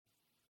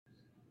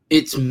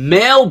It's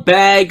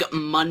Mailbag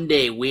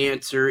Monday. We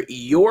answer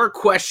your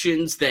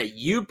questions that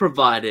you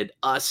provided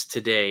us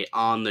today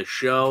on the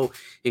show,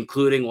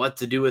 including what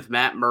to do with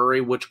Matt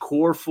Murray, which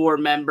core four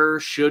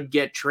member should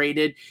get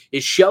traded,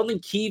 is Sheldon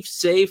Keefe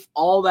safe,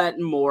 all that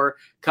and more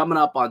coming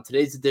up on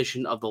today's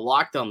edition of the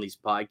Locked On Leafs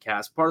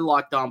podcast, part of the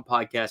Locked On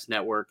Podcast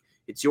Network.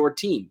 It's your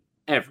team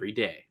every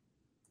day.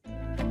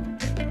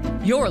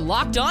 You're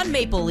Locked On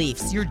Maple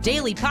Leafs, your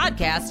daily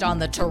podcast on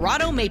the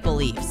Toronto Maple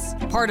Leafs.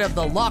 Part of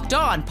the Locked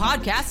On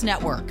Podcast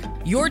Network.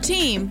 Your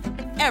team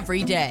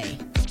every day.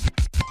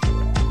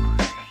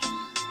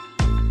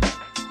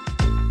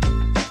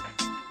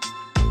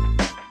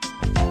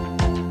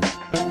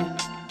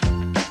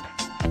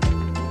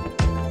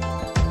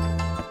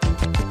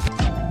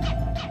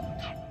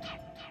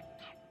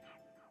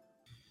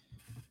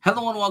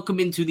 Hello and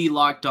welcome into the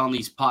Locked On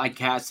Leafs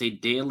podcast, a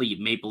daily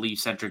Maple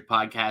Leaf-centric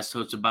podcast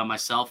hosted by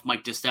myself,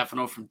 Mike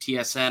DiStefano from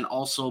TSN,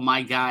 also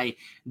my guy,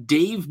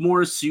 Dave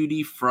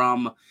Morisuti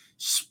from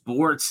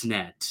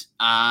Sportsnet.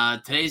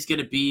 Today's going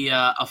to be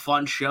a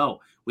fun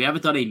show. We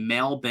haven't done a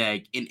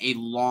mailbag in a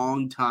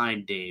long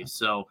time, Dave,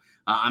 so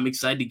I'm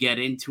excited to get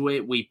into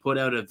it. We put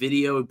out a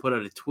video, we put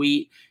out a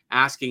tweet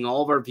asking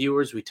all of our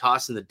viewers. We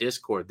tossed in the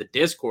Discord. The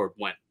Discord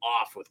went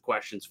off with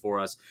questions for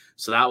us,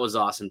 so that was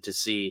awesome to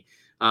see.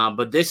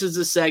 But this is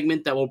a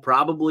segment that we'll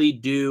probably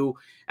do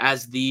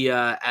as the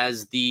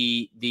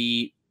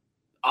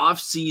off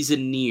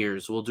season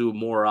nears. We'll do it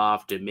more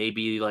often,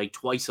 maybe like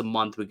twice a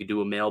month. We could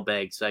do a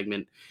mailbag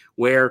segment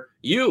where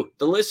you,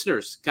 the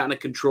listeners, kind of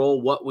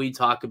control what we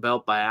talk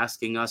about by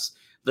asking us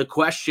the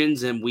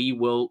questions, and we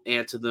will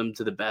answer them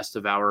to the best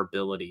of our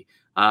ability.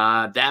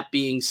 That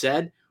being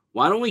said,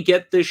 why don't we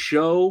get this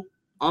show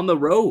on the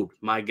road,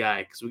 my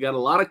guy? Because we got a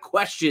lot of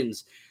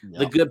questions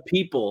the good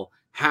people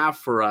have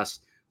for us.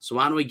 So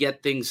why don't we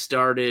get things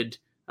started?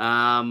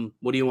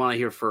 What do you want to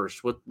hear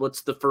first?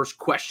 What's the first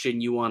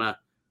question you wanna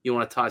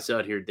toss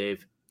out here,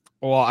 Dave?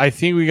 Well, I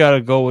think we got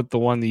to go with the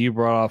one that you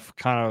brought off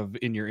kind of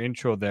in your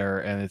intro there,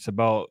 and it's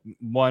about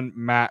one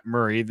Matt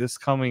Murray. This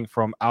coming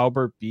from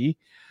Albert B.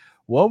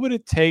 What would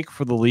it take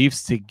for the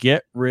Leafs to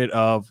get rid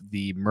of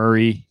the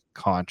Murray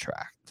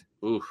contract?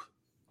 Oof.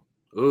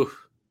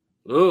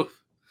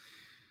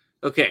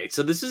 Okay,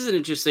 so this is an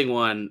interesting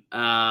one.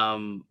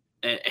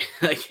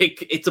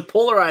 It's a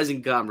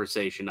polarizing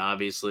conversation,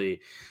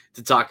 obviously,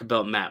 to talk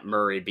about Matt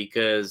Murray,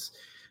 because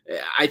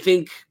I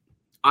think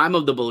I'm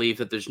of the belief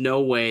that there's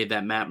no way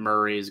that Matt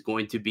Murray is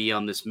going to be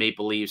on this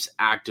Maple Leafs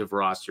active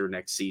roster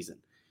next season.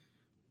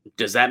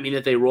 Does that mean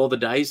that they roll the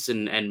dice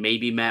and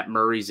maybe Matt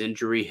Murray's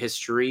injury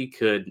history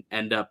could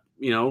end up,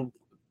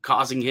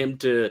 causing him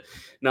to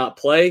not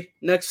play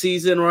next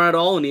season or at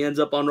all, and he ends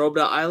up on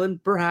Robida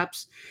Island?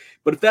 Perhaps.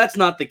 But if that's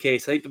not the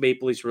case, I think the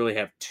Maple Leafs really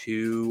have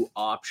two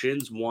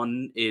options.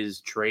 One is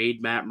trade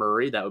Matt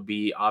Murray. That would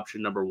be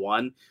option number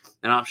one.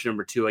 And option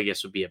number two, I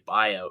guess, would be a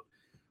buyout.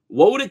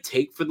 What would it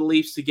take for the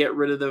Leafs to get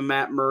rid of the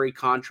Matt Murray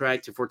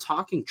contract? If we're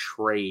talking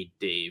trade,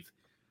 Dave,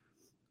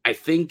 I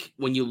think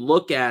when you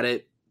look at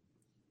it,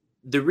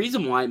 the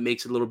reason why it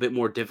makes it a little bit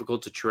more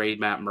difficult to trade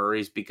Matt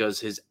Murray is because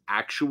his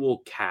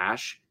actual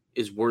cash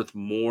is worth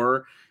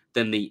more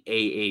than the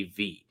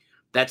AAV.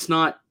 That's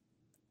not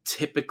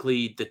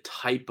typically the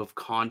type of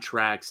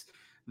contracts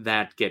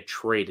that get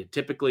traded.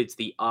 Typically, it's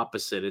the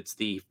opposite. It's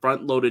the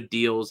front-loaded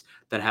deals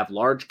that have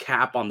large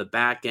cap on the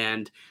back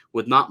end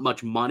with not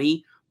much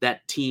money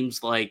that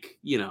teams like,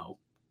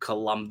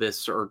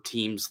 Columbus or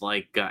teams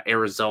like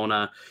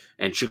Arizona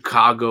and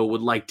Chicago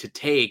would like to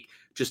take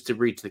just to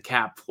reach the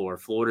cap floor.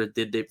 Florida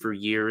did it for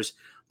years,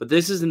 but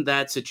this isn't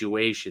that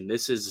situation.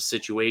 This is a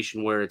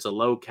situation where it's a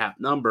low cap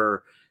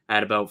number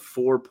at about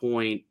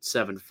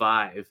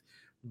 4.75,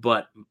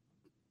 but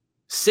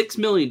 $6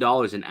 million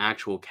in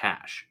actual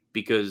cash,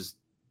 because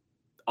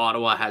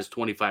Ottawa has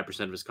 25%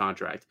 of his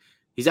contract.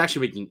 He's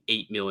actually making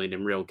 $8 million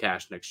in real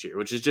cash next year,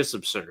 which is just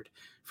absurd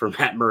for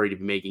Matt Murray to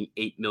be making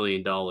 $8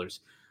 million.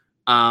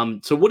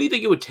 So what do you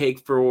think it would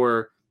take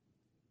for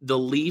the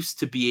Leafs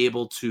to be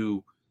able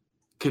to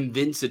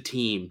convince a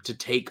team to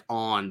take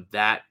on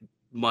that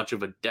much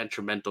of a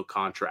detrimental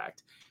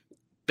contract?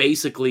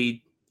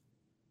 Basically,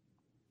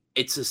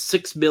 it's a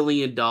 $6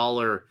 million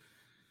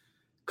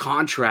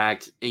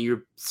contract, and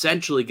you're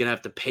essentially going to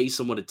have to pay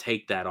someone to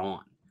take that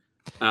on.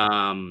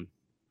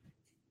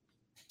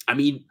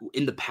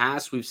 In the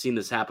past, we've seen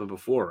this happen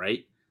before,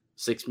 right?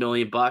 $6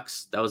 million,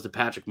 that was the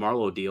Patrick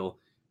Marleau deal,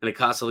 and it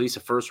cost at least a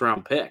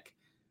first-round pick.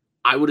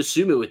 I would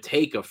assume it would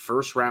take a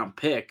first-round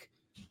pick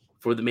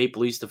for the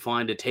Maple Leafs to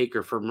find a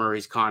taker for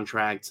Murray's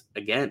contract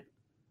again.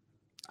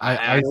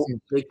 I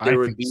don't think there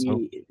would be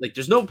so.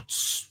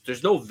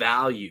 There's no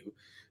value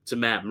to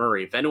Matt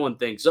Murray. If anyone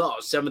thinks,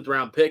 seventh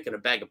round pick and a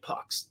bag of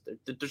pucks,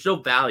 there's no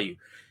value.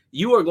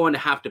 You are going to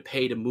have to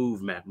pay to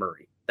move Matt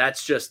Murray.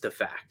 That's just a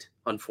fact,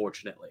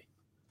 unfortunately.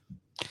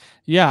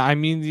 Yeah,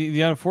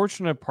 the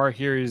unfortunate part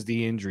here is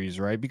the injuries,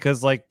 right?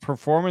 Because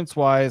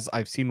performance-wise,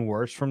 I've seen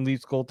worse from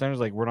these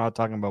goaltenders. We're not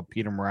talking about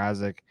Peter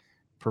Mrazek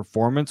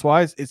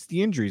performance-wise. It's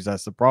the injuries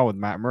that's the problem with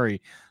Matt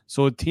Murray.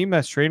 So a team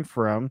that's trained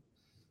for him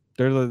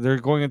They're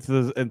going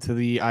into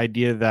the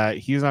idea that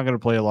he's not going to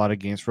play a lot of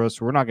games for us,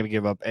 so we're not going to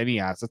give up any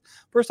assets.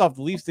 First off,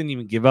 the Leafs didn't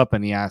even give up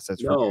any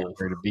assets for No,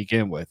 Murray to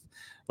begin with.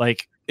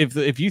 Like,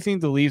 if you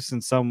think the Leafs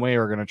in some way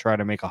are going to try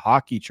to make a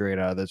hockey trade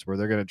out of this, where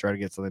they're going to try to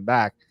get something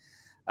back,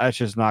 that's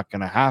just not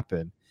going to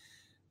happen.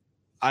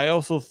 I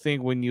also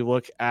think when you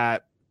look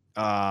at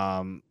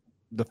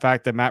the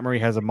fact that Matt Murray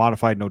has a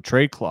modified no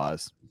trade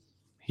clause,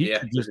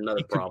 yeah, there's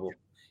another problem.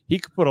 He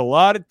could put a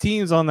lot of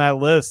teams on that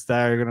list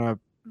that are going to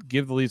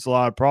give the Leafs a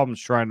lot of problems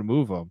trying to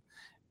move him.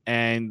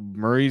 And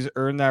Murray's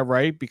earned that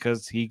right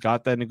because he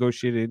got that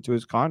negotiated into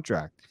his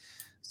contract.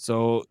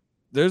 So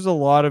there's a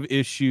lot of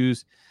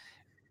issues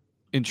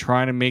in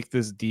trying to make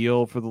this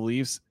deal for the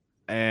Leafs.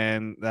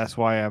 And that's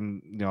why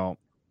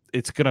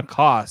it's going to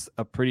cost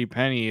a pretty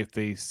penny if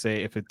a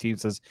team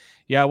says,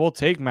 yeah, we'll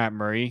take Matt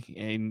Murray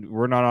and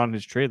we're not on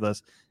his trade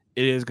list.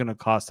 It is going to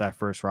cost that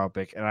first round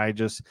pick. And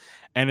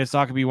it's not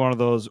going to be one of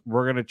those,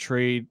 we're going to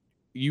trade.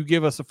 You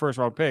give us a first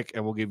round pick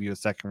and we'll give you a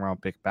second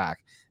round pick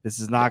back. This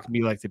is not going to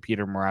be like the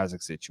Peter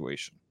Mrazek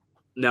situation.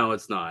 No,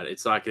 it's not.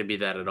 It's not going to be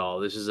that at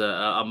all. This is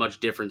a much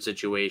different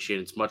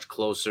situation. It's much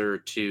closer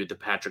to the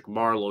Patrick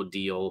Marleau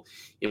deal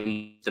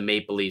in the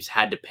Maple Leafs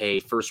had to pay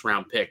first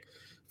round pick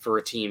for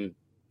a team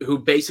who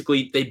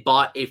basically they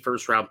bought a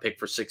first round pick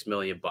for $6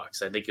 million.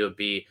 I think it would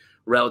be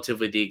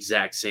relatively the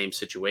exact same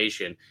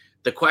situation.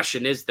 The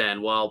question is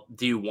then, well,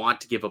 do you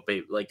want to give up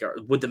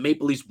would the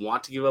Maple Leafs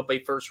want to give up a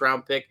first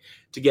round pick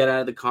to get out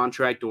of the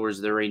contract, or is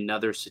there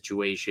another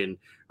situation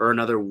or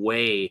another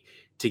way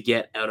to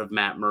get out of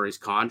Matt Murray's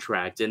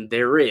contract? And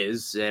there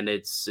is, and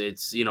it's a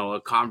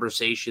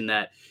conversation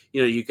that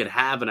you could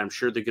have, and I'm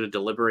sure they're going to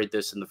deliberate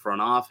this in the front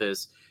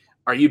office.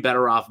 Are you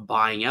better off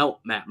buying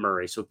out Matt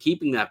Murray, so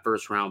keeping that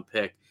first round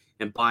pick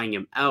and buying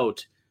him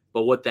out?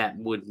 But what that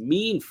would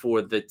mean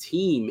for the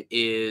team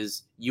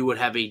is you would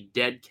have a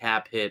dead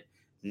cap hit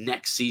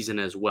next season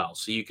as well.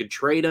 So you could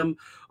trade him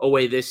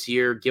away this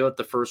year, give up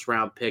the first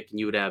round pick, and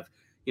you would have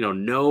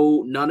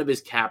none of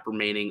his cap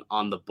remaining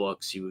on the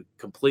books. You would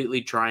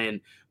completely try and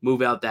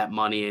move out that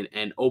money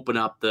and open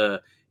up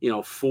the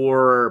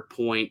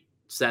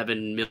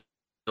 $4.7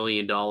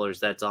 million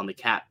that's on the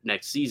cap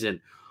next season.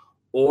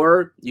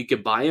 Or you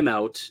could buy him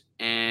out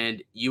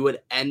and you would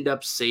end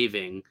up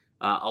saving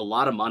a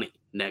lot of money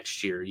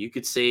next year. You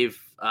could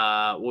save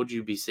what would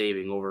you be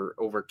saving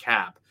over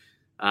cap?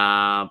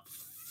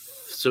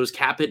 So his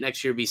cap hit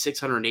next year would be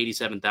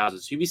 $687,000.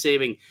 So you'd be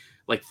saving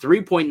like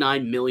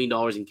 $3.9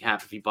 million in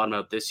cap if you bought him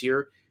out this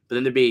year, but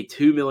then there'd be a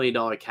 $2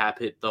 million cap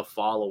hit the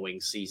following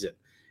season.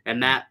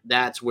 And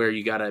that's where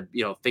you got to,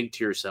 think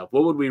to yourself,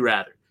 what would we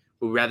rather?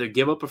 Would we rather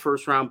give up a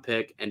first round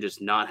pick and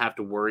just not have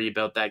to worry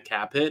about that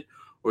cap hit?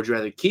 Or would you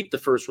rather keep the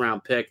first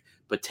round pick,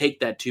 but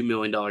take that $2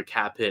 million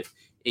cap hit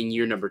in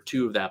year number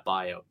 2 of that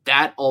buyout?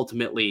 That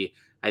ultimately,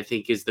 I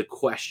think, is the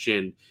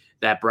question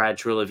that Brad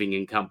Treliving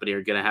and company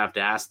are going to have to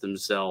ask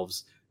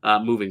themselves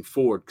moving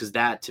forward. Because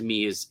that, to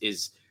me, is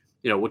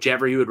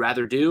whichever you would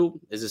rather do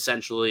is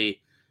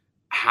essentially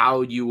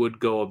how you would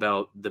go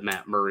about the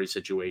Matt Murray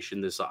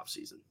situation this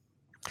offseason.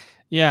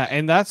 Yeah,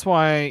 and that's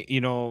why,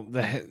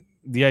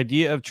 the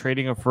idea of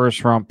trading a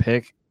first round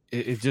pick,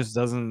 it just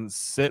doesn't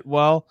sit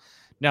well.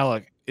 Now,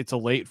 look, it's a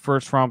late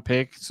first round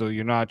pick, so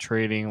you're not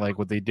trading like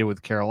what they did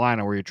with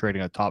Carolina, where you're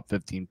trading a top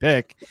 15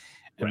 pick,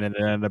 and then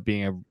it ended up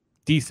being a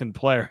decent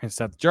player in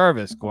Seth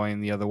Jarvis going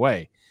the other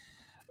way.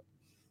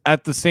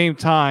 At the same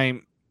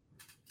time,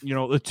 the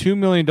 $2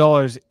 million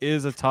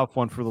is a tough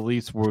one for the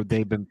Leafs, where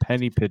they've been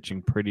penny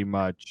pitching pretty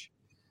much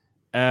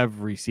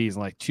every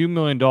season. Like $2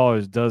 million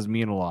does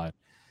mean a lot.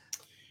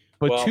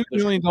 But $2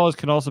 million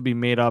can also be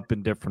made up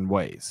in different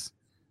ways.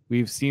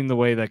 We've seen the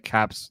way that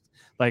caps,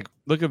 like,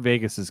 look at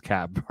Vegas's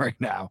cap right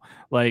now.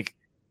 Like,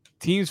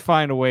 teams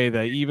find a way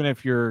that even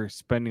if you're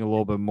spending a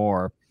little bit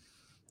more,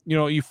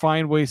 you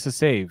find ways to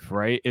save,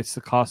 right? It's the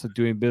cost of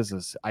doing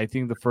business. I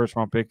think the first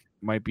round pick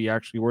might be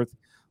actually worth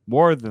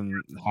more than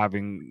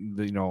having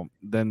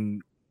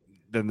than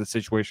the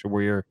situation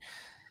where you're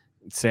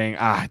saying,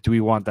 do we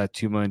want that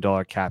 $2 million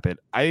cap hit?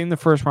 I think the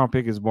first round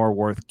pick is more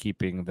worth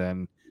keeping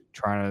than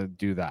trying to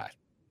do that.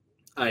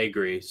 I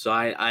agree. So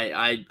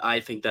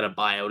I think that a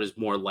buyout is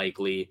more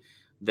likely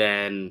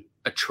than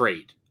a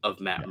trade of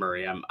Matt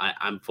Murray.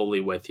 I'm fully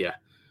with you.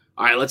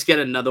 All right, let's get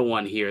another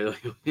one here.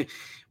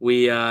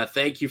 We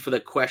thank you for the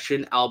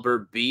question,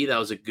 Albert B. That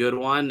was a good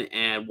one,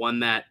 and one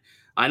that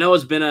I know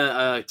has been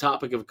a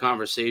topic of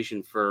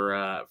conversation for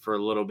a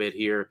little bit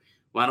here.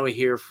 Why don't we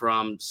hear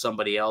from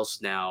somebody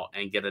else now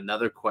and get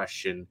another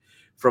question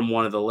from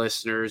one of the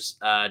listeners?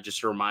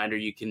 Just a reminder,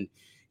 you can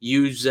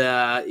use,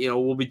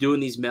 we'll be doing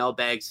these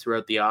mailbags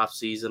throughout the off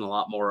season a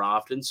lot more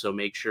often. So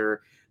make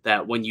sure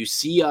that when you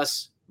see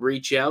us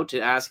reach out to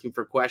asking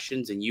for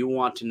questions and you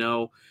want to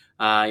know,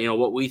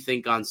 what we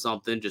think on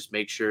something, just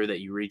make sure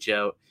that you reach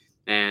out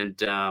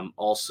and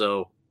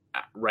also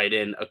write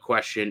in a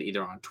question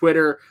either on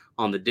Twitter,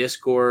 on the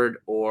Discord,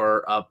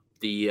 or up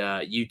the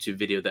YouTube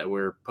video that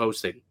we're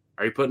posting.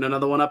 Are you putting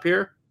another one up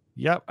here?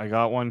 Yep, I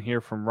got one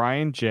here from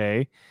Ryan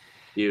J.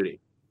 Beauty.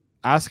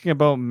 asking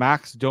about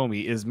Max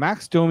Domi. Is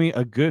Max Domi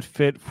a good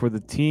fit for the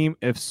team?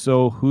 If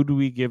so, who do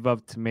we give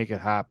up to make it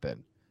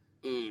happen?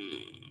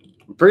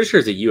 I'm pretty sure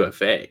it's a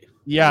UFA.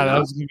 Yeah, that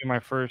was going to be my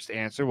first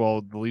answer.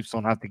 Well, the Leafs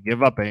don't have to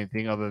give up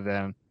anything other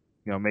than,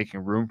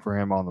 making room for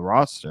him on the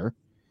roster.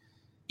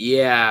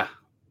 Yeah,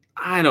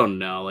 I don't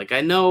know. Like,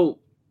 I know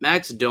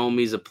Max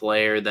Domi's a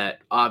player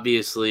that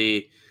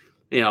obviously,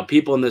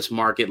 people in this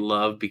market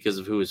love because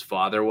of who his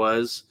father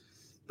was.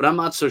 But I'm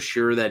not so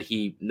sure that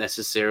he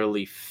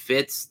necessarily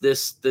fits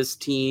this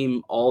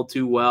team all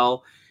too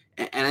well.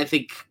 And I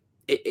think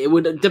it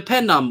would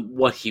depend on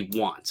what he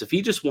wants. If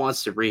he just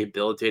wants to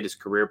rehabilitate his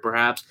career,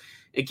 perhaps.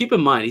 And keep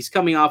in mind, he's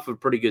coming off of a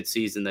pretty good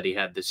season that he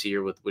had this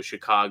year with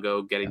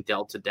Chicago, getting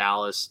dealt to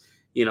Dallas,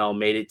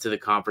 made it to the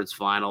conference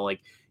final.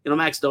 Like,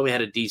 Max Domi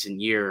had a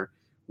decent year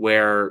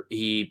where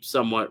he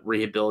somewhat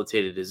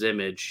rehabilitated his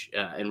image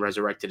and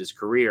resurrected his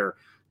career.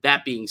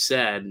 That being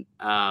said,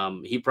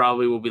 he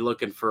probably will be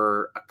looking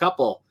for a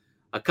couple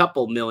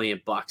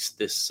 $1,000,000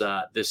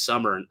 this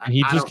summer. And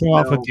he just came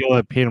off a deal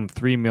that paid him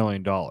 $3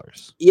 million.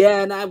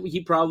 Yeah, and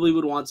he probably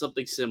would want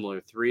something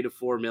similar. 3 to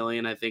 4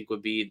 million, I think,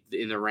 would be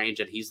in the range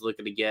that he's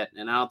looking to get.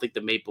 And I don't think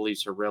the Maple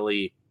Leafs are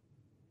really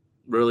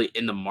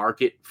in the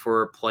market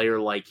for a player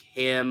like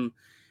him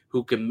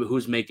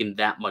who's making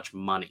that much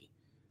money.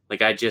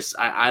 Like, I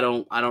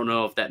don't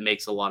know if that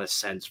makes a lot of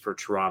sense for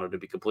Toronto, to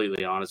be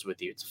completely honest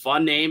with you. It's a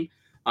fun name,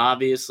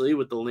 obviously,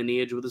 with the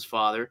lineage with his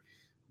father,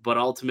 but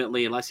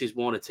ultimately, unless he's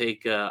willing to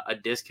take a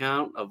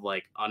discount of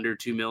like under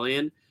 2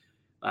 million,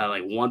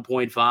 like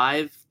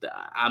 1.5,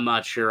 I'm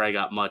not sure I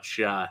got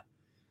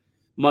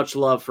much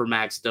love for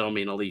Max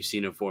Domi in a Leafs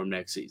uniform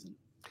next season.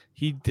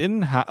 He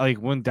didn't have, like,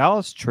 when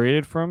Dallas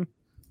traded for him,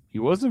 he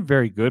wasn't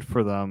very good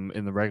for them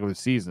in the regular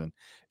season.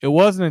 It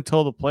wasn't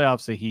until the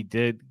playoffs that he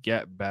did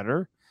get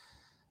better.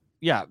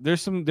 Yeah,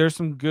 there's some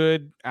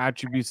good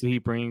attributes that he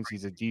brings.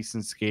 He's a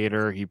decent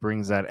skater. He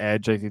brings that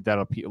edge. I think that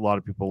a lot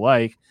of people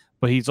like,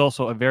 but he's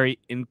also a very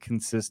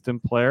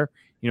inconsistent player.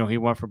 He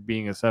went from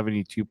being a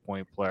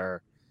 72-point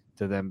player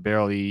to then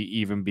barely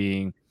even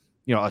being,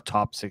 a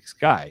top 6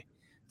 guy.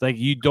 Like,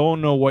 you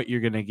don't know what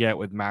you're going to get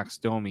with Max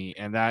Domi,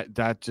 and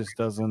that just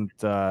doesn't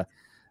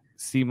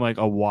seem like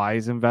a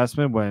wise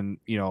investment when,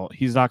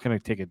 he's not going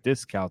to take a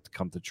discount to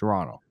come to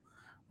Toronto,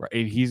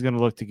 right? He's going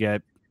to look to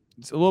get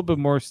a little bit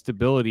more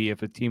stability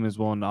if a team is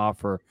willing to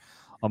offer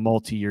a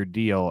multi-year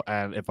deal.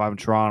 And if I'm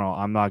Toronto,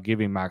 I'm not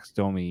giving Max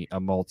Domi a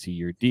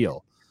multi-year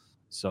deal.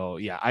 So,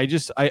 yeah,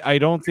 I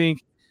don't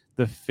think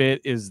the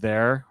fit is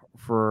there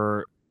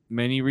for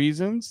many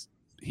reasons.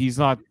 He's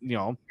not,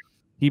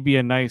 he'd be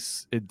a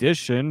nice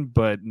addition,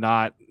 but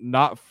not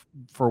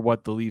for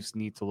what the Leafs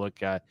need to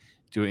look at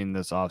doing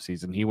this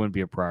offseason. He wouldn't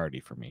be a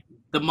priority for me.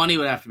 The money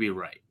would have to be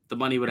right. The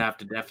money would have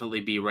to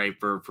definitely be right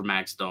for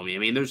Max Domi. I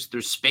mean, there's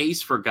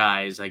space for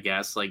guys, I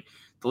guess. Like,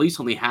 the Leafs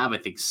only have, I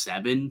think,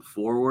 7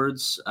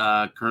 forwards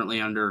currently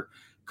under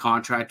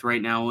contract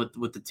right now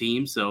with the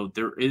team. So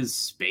there is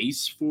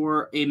space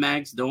for a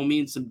Max Domi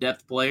and some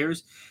depth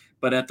players,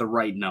 but at the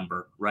right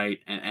number, right?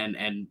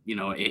 And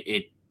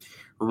it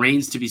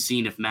remains to be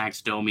seen if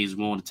Max Domi is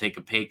willing to take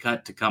a pay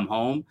cut to come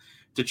home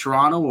to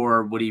Toronto,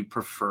 or would he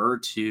prefer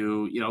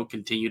to,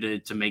 continue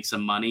to make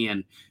some money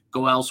and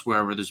go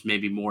elsewhere where there's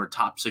maybe more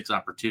top 6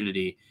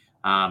 opportunity,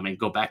 and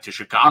go back to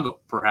Chicago,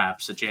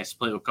 perhaps, a chance to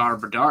play with Connor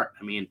Bedard.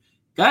 I mean,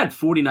 guy had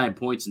 49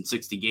 points in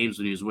 60 games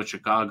when he was with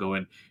Chicago,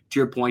 and to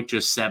your point,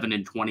 just 7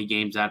 in 20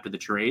 games after the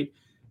trade.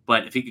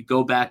 But if he could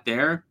go back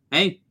there,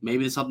 hey,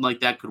 maybe something like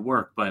that could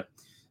work. But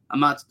I'm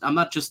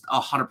not just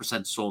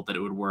 100% sold that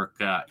it would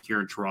work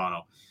here in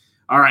Toronto.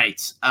 All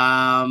right.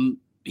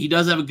 He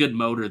does have a good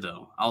motor,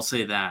 though. I'll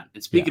say that.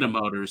 And speaking of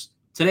motors,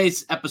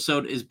 today's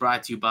episode is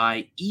brought to you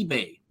by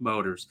eBay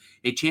Motors.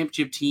 A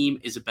championship team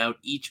is about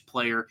each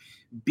player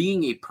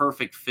being a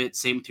perfect fit.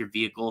 Same with your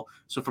vehicle.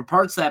 So for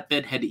parts that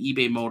fit, head to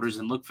eBay Motors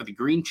and look for the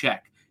green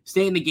check.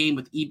 Stay in the game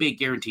with eBay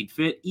Guaranteed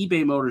Fit.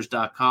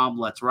 ebaymotors.com.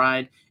 Let's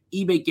ride.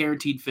 eBay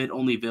Guaranteed Fit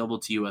only available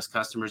to U.S.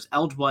 customers.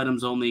 Eligible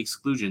items only.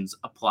 Exclusions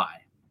apply.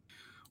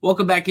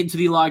 Welcome back into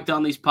the Locked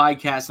On Leafs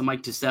podcast. I'm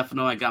Mike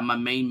DiStefano. I got my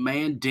main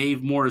man, Dave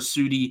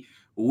Morisuti,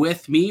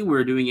 with me.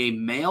 We're doing a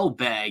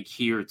mailbag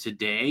here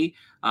today.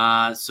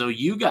 So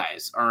you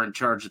guys are in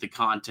charge of the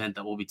content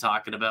that we'll be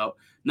talking about,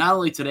 not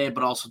only today,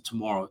 but also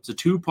tomorrow. It's a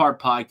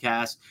 2-part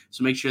podcast,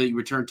 so make sure that you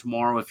return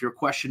tomorrow. If your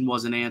question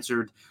wasn't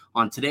answered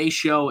on today's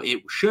show,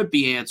 it should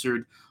be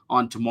answered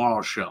on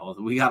tomorrow's show.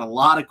 We got a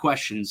lot of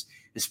questions,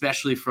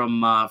 especially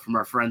from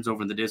our friends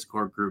over in the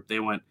Discord group. They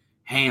went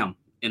ham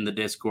in the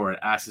Discord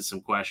asking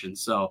some questions.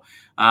 So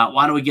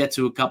why don't we get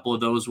to a couple of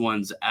those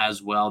ones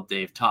as well,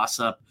 Dave? Toss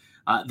up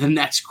the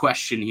next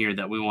question here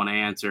that we want to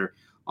answer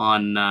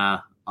on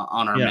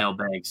our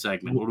mailbag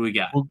segment. What do we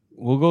got?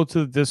 We'll go to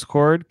the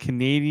Discord.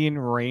 Canadian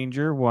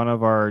Ranger, one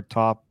of our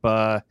top,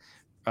 I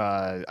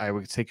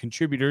would say,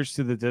 contributors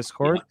to the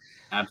Discord.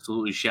 Yeah,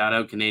 absolutely. Shout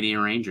out Canadian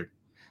Ranger.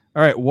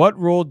 All right. What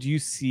role do you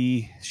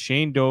see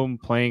Shane Doan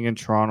playing in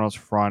Toronto's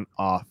front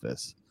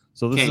office?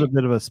 So this is a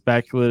bit of a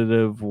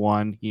speculative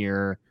one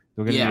here.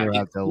 We're going to Yeah,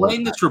 have to look.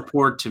 explain this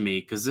report to me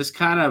because this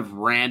kind of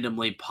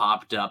randomly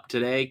popped up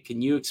today.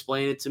 Can you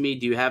explain it to me?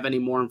 Do you have any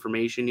more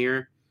information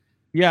here?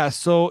 Yeah,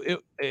 so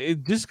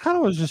it just kind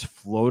of was just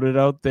floated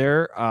out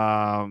there.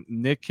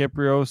 Nick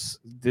Kyprios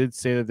did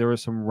say that there were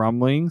some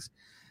rumblings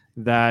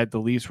that the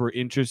Leafs were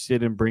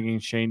interested in bringing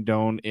Shane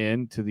Doan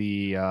into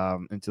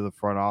the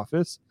front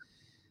office.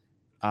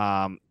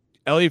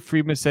 Elliot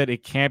Friedman said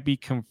it can't be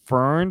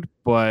confirmed,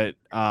 but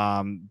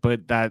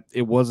that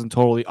it wasn't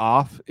totally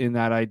off in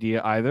that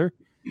idea either.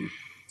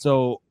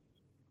 So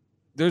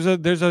there's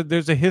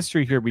a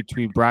history here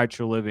between Brad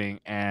Treliving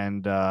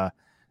and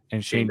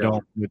Shane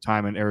Doan the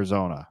time in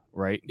Arizona,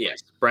 right?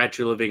 Yes, Brad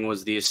Treliving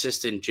was the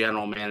assistant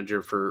general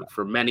manager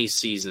for many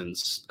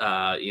seasons.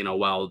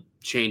 While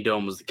Shane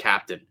Doan was the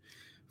captain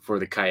for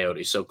the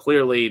Coyotes. So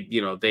clearly,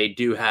 they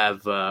do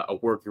have a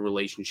working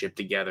relationship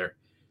together.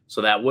 So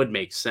that would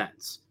make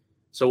sense.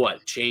 So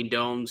what? Shane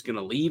Doan's going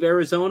to leave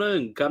Arizona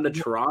and come to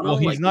Toronto? Well,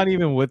 he's not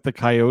even with the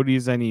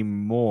Coyotes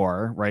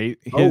anymore, right?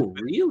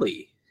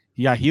 Really?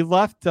 Yeah, he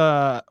left.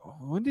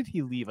 When did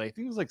he leave? I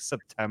think it was like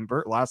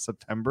last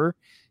September.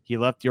 He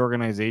left the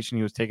organization.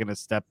 He was taking a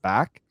step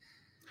back.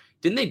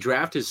 Didn't they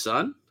draft his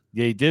son?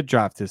 Yeah, he did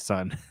draft his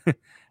son.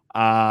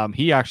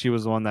 He actually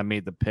was the one that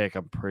made the pick,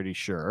 I'm pretty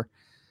sure.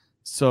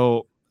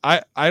 So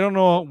I don't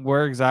know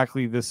where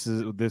exactly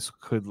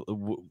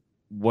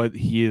what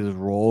his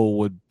role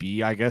would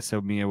be. I guess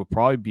it would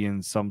probably be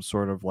in some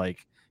sort of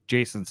like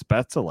Jason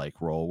Spezza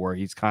like role where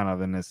he's kind of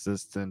an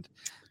assistant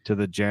to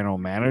the general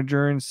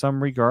manager in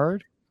some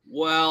regard.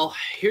 Well,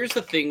 here's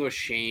the thing with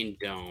Shane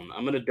Doan.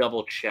 I'm going to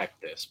double check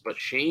this, but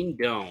Shane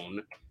Doan,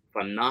 if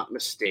I'm not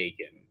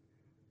mistaken,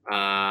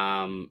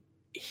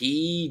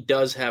 he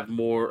does have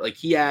more, like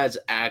he has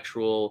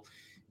actual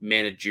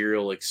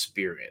managerial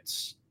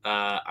experience.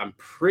 I'm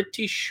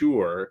pretty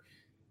sure,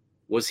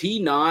 was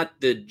he not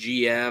the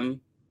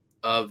GM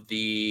of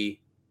the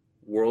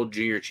World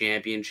Junior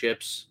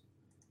Championships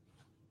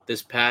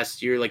this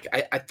past year? Like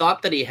I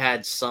thought that he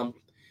had some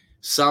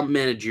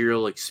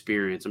managerial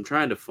experience. I'm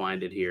trying to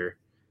find it here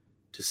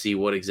to see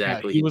what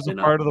exactly he was a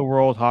part of the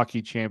World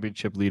Hockey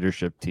Championship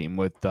leadership team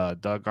with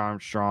Doug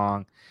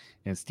Armstrong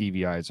and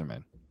Stevie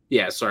Yzerman.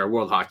 Yeah, sorry,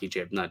 World Hockey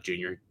Champ, not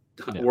Junior.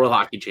 Yeah. World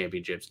Hockey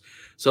Championships.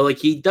 So like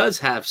he does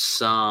have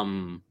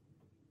some,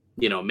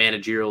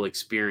 managerial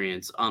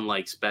experience,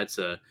 unlike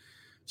Spezza.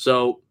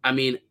 So I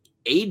mean,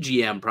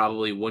 AGM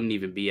probably wouldn't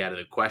even be out of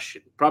the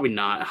question. Probably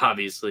not.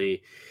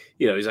 Obviously,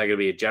 he's not going to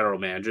be a general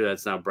manager.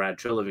 That's not Brad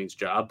Treliving's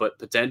job. But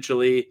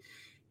potentially,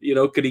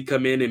 could he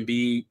come in and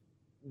be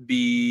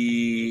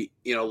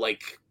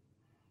like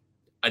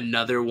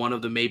another one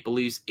of the Maple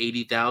Leafs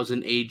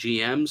 80,000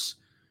 AGMs?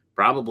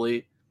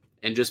 Probably.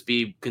 And just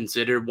be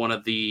considered one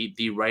of the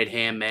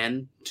right-hand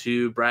men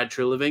to Brad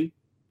Treliving?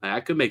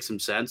 That could make some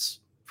sense.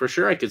 For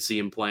sure, I could see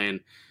him playing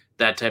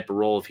that type of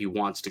role if he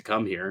wants to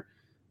come here.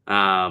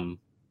 That'll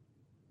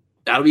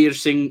be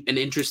an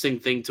interesting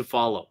thing to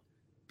follow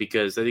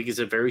because I think he's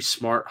a very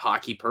smart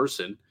hockey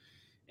person.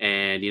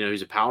 And,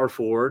 he's a power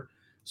forward.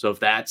 So if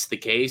that's the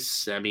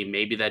case, I mean,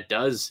 maybe that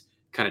does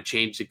kind of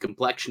change the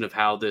complexion of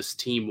how this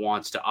team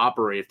wants to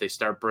operate if they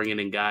start bringing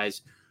in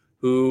guys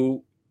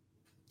who –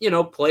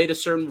 played a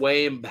certain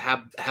way and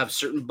have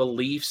certain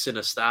beliefs in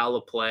a style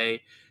of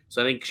play.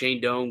 So I think Shane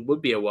Doan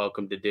would be a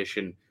welcomed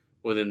addition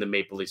within the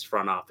Maple Leafs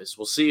front office.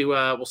 We'll see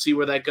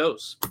where that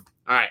goes.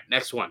 All right,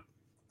 next one.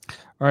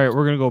 All right,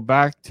 we're going to go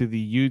back to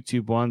the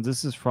YouTube ones.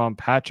 This is from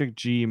Patrick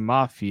G.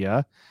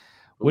 Mafia.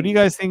 What do you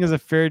guys think is a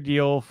fair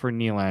deal for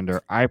Nylander?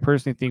 I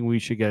personally think we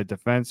should get a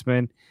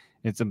defenseman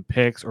and some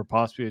picks or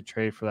possibly a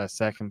trade for that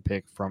second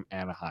pick from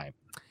Anaheim.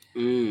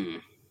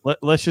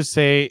 Let's just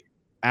say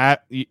I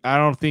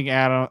don't think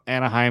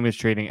Anaheim is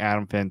trading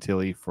Adam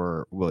Fantilli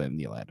for William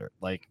Nylander.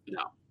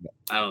 No,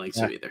 I don't think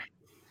so either.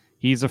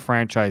 He's a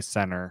franchise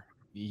center.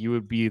 He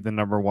would be the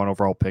number 1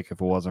 overall pick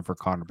if it wasn't for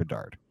Connor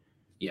Bedard.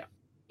 Yeah,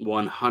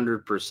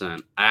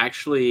 100%.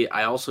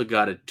 I also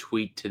got a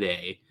tweet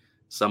today.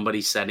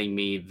 Somebody sending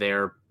me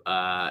their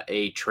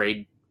a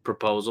trade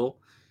proposal,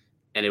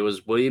 and it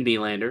was William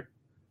Nylander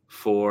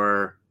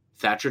for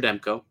Thatcher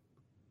Demko,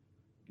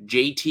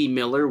 JT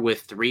Miller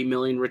with $3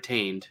 million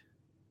retained,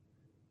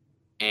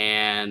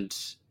 and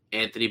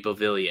Anthony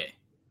Beauvillier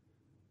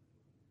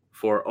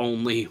for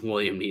only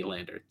William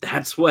Nylander.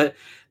 That's what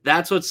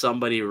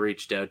somebody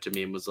reached out to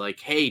me and was like,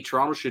 hey,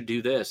 Toronto should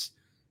do this.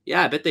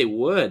 Yeah, I bet they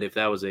would if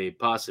that was a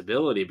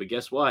possibility. But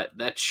guess what?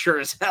 That sure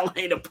as hell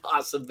ain't a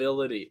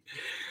possibility.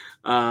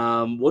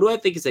 What do I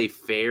think is a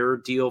fair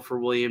deal for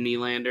William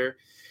Nylander?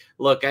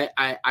 Look,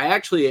 I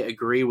actually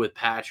agree with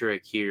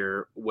Patrick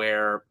here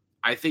where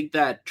I think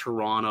that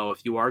Toronto,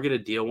 if you are going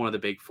to deal one of the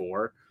big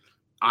four,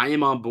 I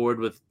am on board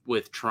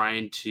with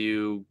trying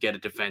to get a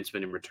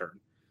defenseman in return.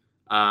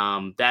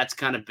 That's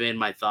kind of been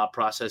my thought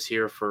process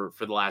here for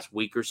the last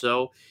week or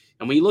so.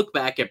 And when you look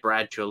back at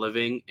Brad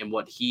Treliving and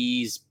what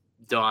he's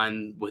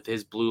done with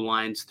his blue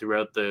lines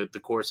throughout the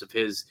course of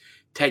his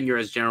tenure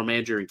as general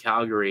manager in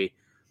Calgary,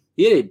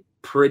 he had a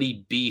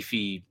pretty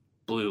beefy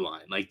blue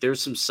line. Like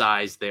there's some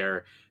size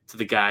there to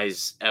the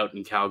guys out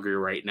in Calgary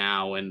right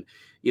now. And,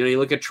 you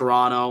look at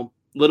Toronto,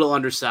 little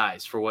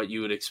undersized for what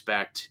you would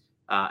expect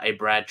a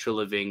Brad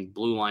Treliving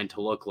blue line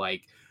to look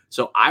like.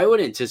 So I would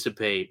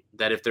anticipate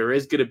that if there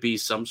is going to be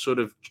some sort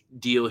of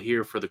deal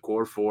here for the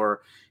core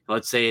four,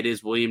 let's say it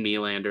is William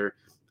Nylander,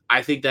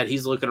 I think that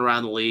he's looking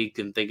around the league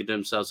and thinking to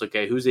himself,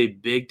 okay, who's a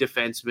big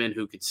defenseman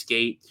who could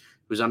skate,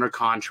 who's under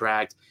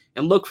contract,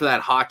 and look for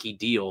that hockey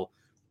deal,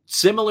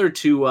 similar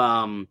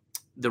to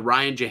the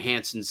Ryan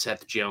Johansson,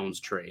 Seth Jones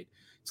trade.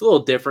 It's a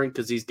little different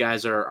because these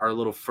guys are a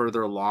little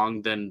further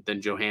along than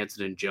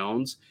Johansson and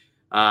Jones.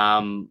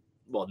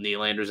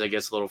 Nylander's, I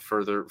guess, a little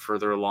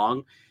further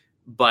along.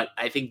 But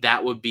I think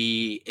that would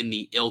be in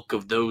the ilk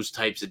of those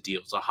types of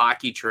deals. A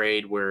hockey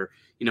trade where,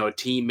 a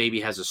team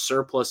maybe has a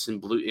surplus in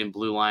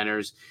blue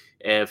liners.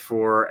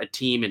 For a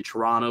team in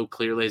Toronto,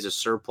 clearly has a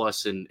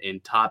surplus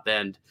in top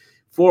end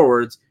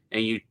forwards,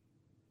 and you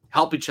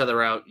help each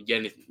other out. You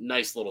get a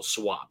nice little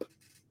swap.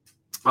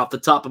 Off the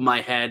top of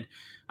my head,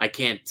 I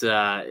can't.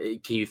 Can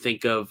you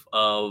think of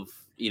a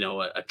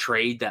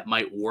trade that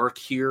might work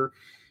here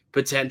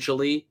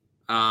potentially?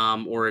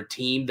 Or a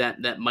team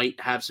that might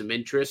have some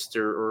interest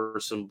or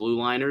some blue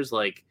liners.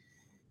 Like,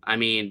 I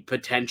mean,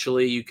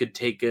 potentially you could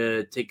take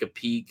a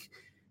peek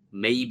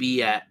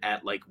maybe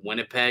at like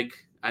Winnipeg.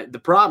 The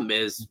problem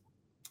is,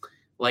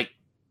 like,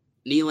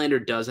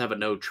 Nylander does have a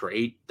no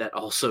trade that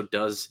also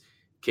does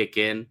kick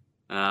in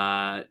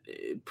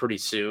pretty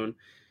soon.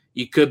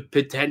 You could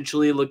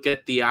potentially look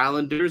at the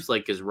Islanders,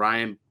 like, is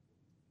Ryan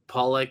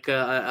Pulock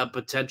a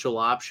potential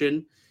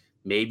option?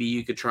 Maybe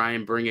you could try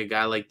and bring a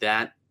guy like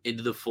that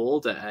into the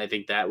fold. I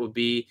think that would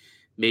be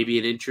maybe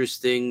an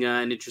interesting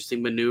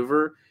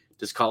maneuver.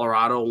 Does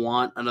Colorado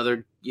want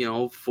another,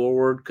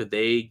 forward? Could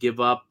they give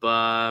up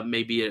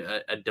maybe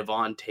a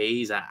Devon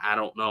Tays? I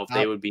don't know if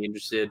they would be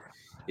interested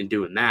in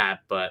doing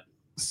that, but.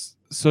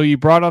 So you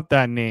brought up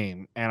that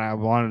name, and I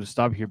wanted to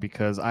stop here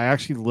because I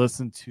actually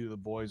listened to the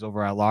boys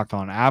over at Locked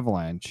On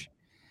Avalanche.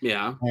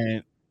 Yeah.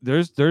 And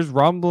there's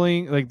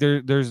rumbling, like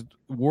there's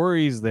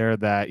worries there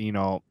that,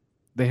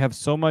 they have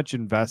so much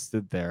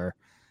invested there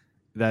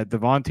that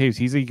Devon Taves,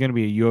 he's going to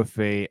be a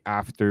UFA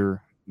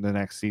after the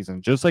next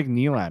season, just like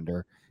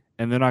Nylander,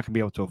 and they're not going to be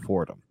able to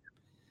afford him.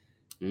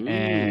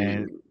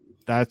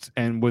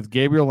 And with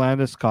Gabriel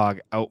Landeskog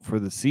out for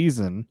the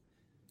season,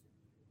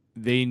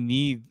 they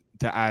need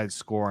to add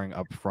scoring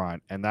up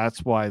front, and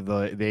that's why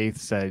they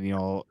said,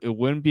 it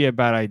wouldn't be a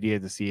bad idea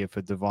to see if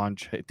a Devon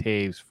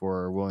Taves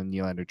for William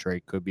Nylander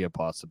trade could be a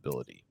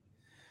possibility.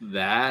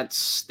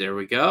 There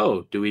we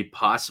go. Do we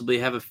possibly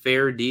have a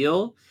fair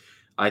deal?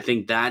 I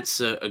think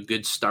that's a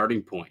good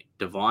starting point.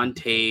 Devon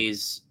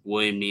Taves,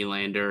 William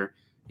Nylander,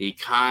 he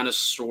kind of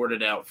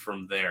sorted out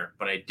from there.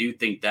 But I do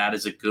think that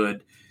is a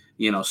good,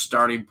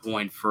 starting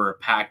point for a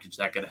package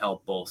that could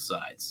help both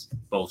sides,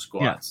 both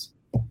squads.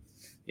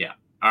 Yeah.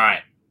 All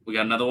right. We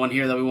got another one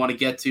here that we want to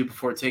get to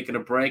before taking a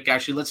break.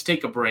 Actually, let's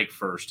take a break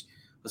first.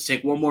 Let's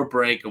take one more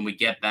break. When we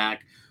get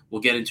back,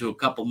 we'll get into a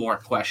couple more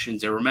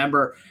questions. And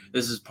remember,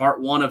 this is part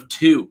 1 of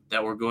 2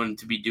 that we're going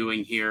to be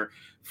doing here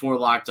for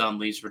Locked On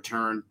Leafs.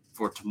 Return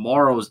for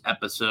tomorrow's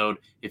episode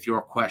if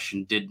your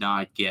question did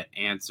not get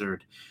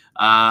answered.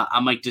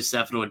 I'm Mike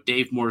DeStefano with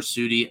Dave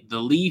Morisuti.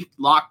 The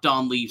Locked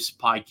On Leafs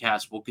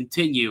podcast will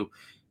continue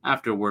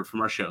after a word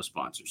from our show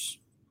sponsors.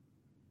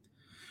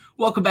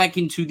 Welcome back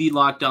into the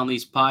Locked On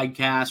Leafs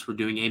podcast. We're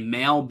doing a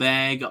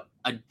mailbag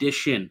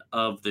edition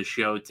of the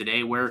show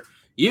today where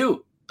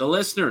you, the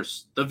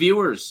listeners, the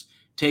viewers,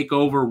 take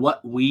over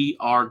what we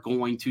are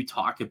going to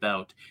talk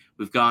about.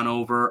 We've gone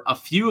over a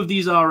few of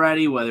these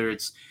already, whether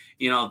it's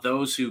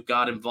those who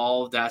got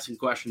involved asking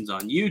questions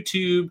on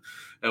YouTube.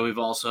 And we've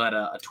also had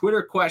a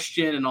Twitter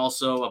question and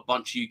also a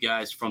bunch of you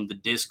guys from the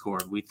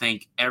Discord. We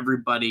thank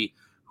everybody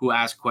who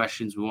asked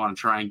questions. We want to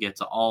try and get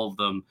to all of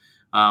them.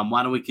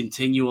 Why don't we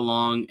continue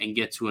along and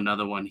get to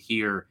another one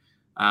here?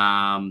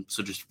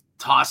 So just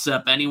toss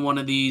up any one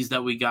of these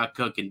that we got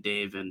cooking,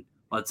 Dave, and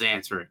let's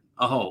answer it.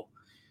 Oh,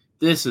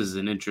 this is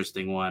an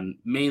interesting one,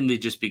 mainly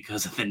just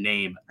because of the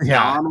name.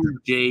 Yeah. Donald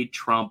J.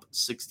 Trump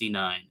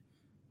 69.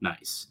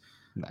 Nice.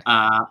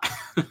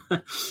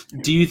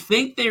 Do you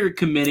think they're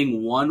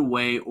committing one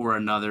way or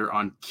another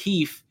on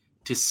Keefe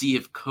to see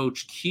if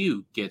Coach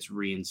Q gets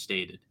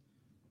reinstated?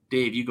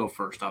 Dave, you go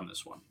first on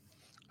this one.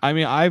 I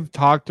mean, I've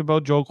talked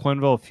about Joe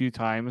Quenneville a few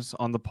times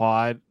on the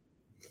pod.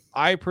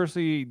 I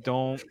personally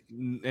don't,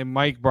 and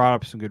Mike brought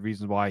up some good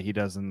reasons why he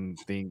doesn't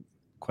think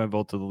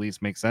Quenneville to the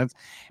Leafs makes sense,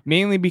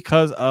 mainly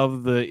because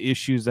of the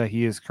issues that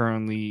he is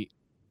currently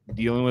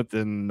dealing with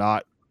and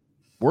not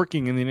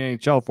working in the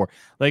NHL for.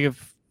 Like,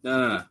 if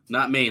No,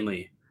 not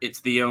mainly. It's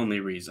the only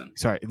reason.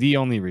 Sorry, the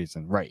only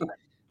reason, right?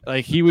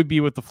 Like, he would be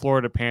with the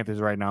Florida Panthers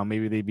right now.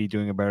 Maybe they'd be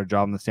doing a better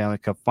job in the Stanley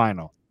Cup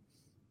final.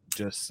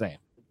 Just saying.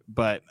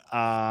 But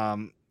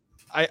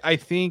I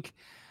think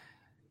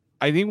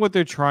what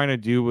they're trying to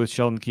do with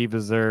Sheldon Keefe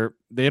is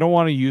they don't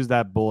want to use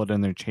that bullet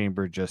in their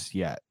chamber just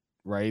yet,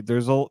 right?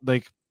 There's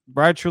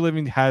Brad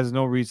Treliving has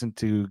no reason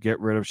to get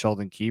rid of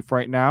Sheldon Keefe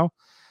right now.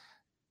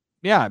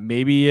 Yeah,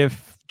 maybe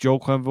if Joe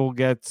Quenneville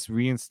gets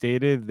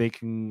reinstated, they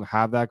can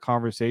have that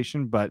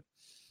conversation. But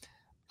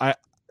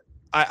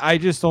I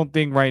just don't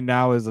think right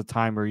now is the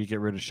time where you get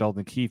rid of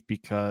Sheldon Keefe,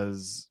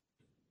 because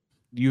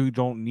you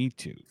don't need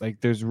to. Like,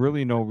 there's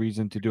really no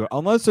reason to do it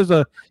unless there's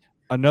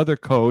another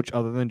coach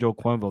other than Joe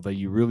Quenneville that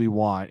you really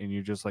want, and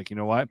you're just like, you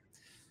know what?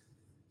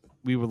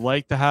 We would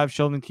like to have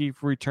Sheldon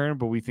Keefe return,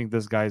 but we think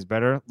this guy's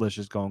better. Let's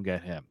just go and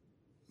get him.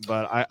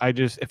 But I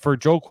just, for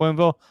Joe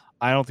Quenneville,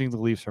 I don't think the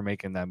Leafs are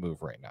making that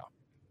move right now.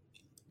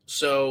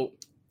 So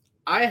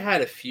I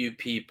had a few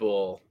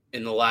people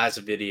in the last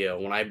video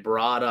when I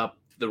brought up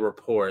the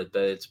report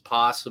that it's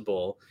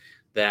possible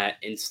that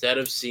instead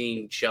of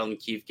seeing Sheldon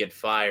Keefe get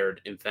fired,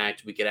 in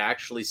fact, we could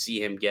actually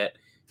see him get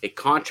a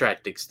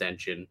contract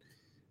extension.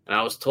 And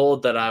I was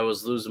told that I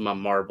was losing my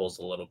marbles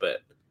a little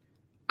bit.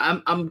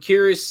 I'm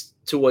curious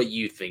to what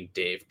you think,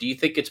 Dave. Do you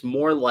think it's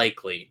more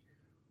likely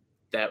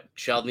that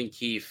Sheldon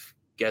Keefe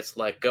gets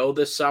let go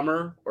this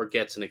summer or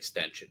gets an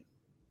extension?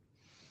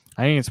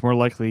 I think it's more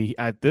likely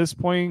at this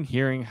point,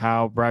 hearing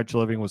how Brad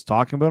Treliving was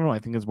talking about him, I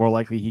think it's more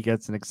likely he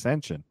gets an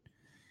extension.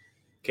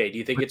 Okay, do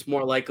you think it's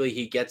more likely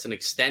he gets an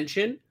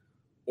extension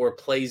or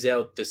plays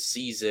out the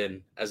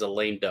season as a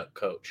lame duck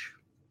coach?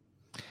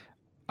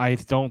 I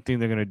don't think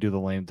they're going to do the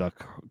lame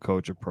duck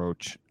coach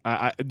approach.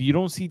 You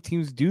don't see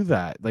teams do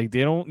that. Like,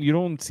 you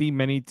don't see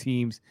many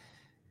teams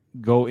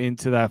go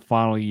into that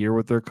final year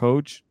with their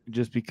coach,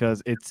 just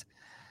because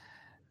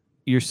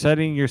you're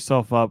setting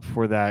yourself up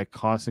for that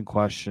constant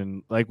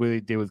question, like what they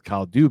did with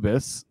Kyle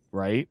Dubas,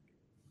 right?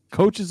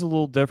 Coach is a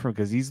little different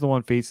because he's the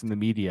one facing the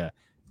media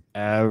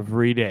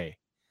every day.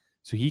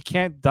 So he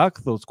can't duck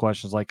those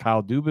questions like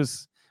Kyle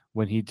Dubas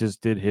when he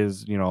just did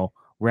his,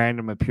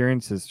 random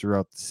appearances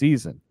throughout the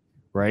season,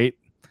 right?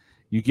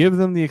 You give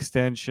them the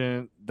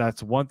extension.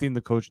 That's one thing the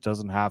coach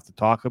doesn't have to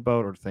talk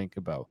about or think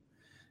about.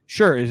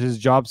 Sure, is his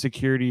job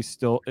security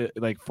still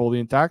like fully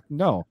intact?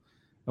 No.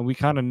 And we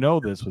kind of know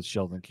this with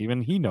Sheldon Keefe,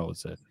 and he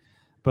knows it.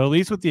 But at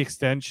least with the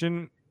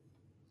extension,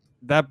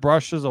 that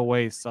brushes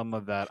away some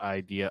of that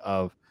idea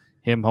of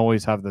him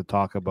always having to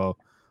talk about,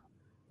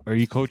 are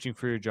you coaching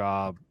for your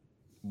job?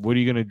 What are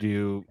you going to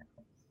do?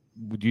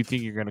 Do you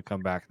think you're going to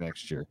come back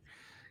next year?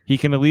 He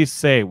can at least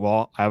say,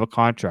 well, I have a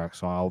contract,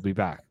 so I'll be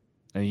back.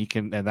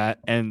 And that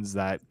ends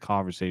that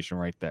conversation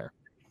right there.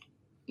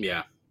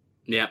 Yeah.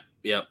 Yep.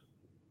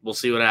 We'll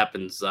see what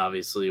happens,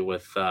 obviously,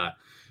 with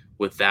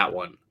that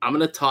one. I'm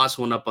going to toss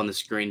one up on the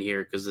screen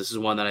here because this is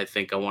one that I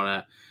think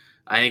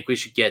we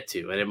should get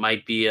to, and it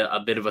might be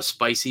a bit of a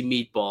spicy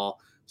meatball.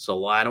 So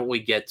why don't we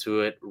get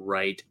to it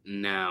right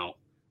now?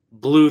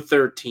 Blue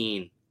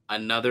 13,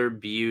 another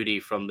beauty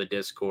from the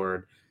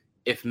Discord.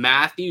 If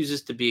Matthews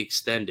is to be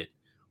extended,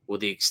 will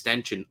the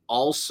extension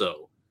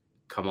also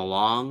come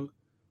along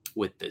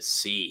with the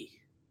C?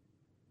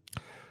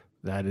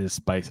 That is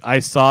spicy. I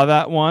saw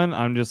that one.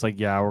 I'm just like,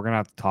 yeah, we're gonna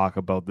have to talk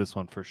about this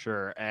one for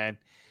sure. And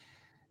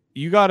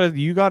you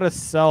gotta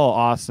sell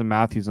Austin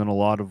Matthews in a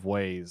lot of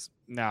ways.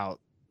 Now,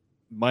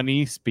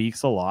 money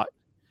speaks a lot,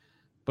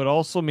 but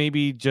also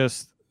maybe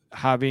just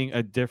having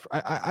a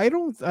different. I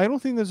don't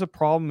think there's a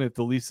problem if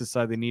the Leafs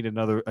decide they need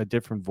a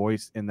different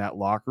voice in that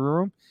locker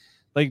room.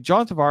 Like,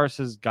 John Tavares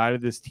has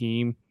guided this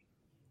team.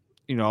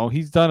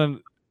 He's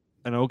done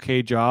an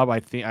okay job. I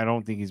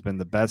don't think he's been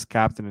the best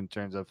captain in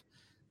terms of.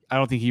 I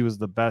don't think he was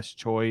the best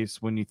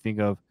choice when you think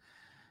of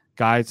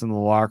guys in the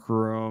locker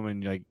room,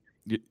 and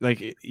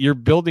you're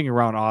building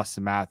around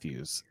Austin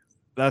Matthews.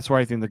 That's where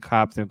I think the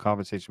captain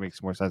conversation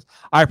makes more sense.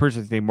 I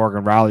personally think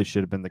Morgan Rielly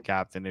should have been the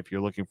captain if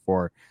you're looking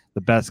for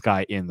the best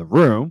guy in the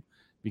room,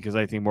 because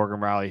I think Morgan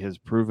Rielly has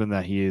proven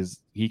that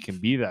he can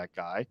be that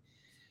guy.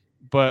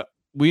 But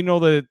we know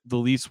that the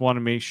Leafs want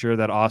to make sure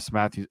that Austin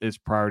Matthews is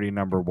priority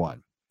number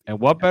one.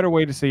 And what better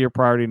way to say you're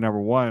priority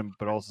number one,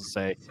 but also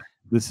say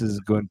this is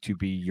going to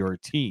be your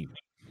team.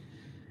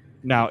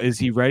 Now, is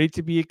he ready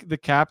to be the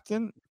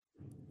captain?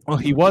 Well,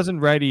 he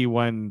wasn't ready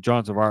when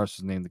John Tavares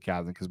was named the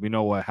captain, because we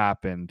know what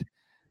happened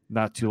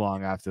not too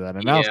long after that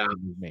announcement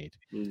was made.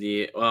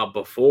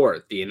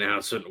 Before the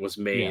announcement was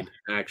made,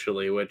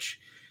 actually, which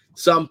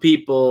some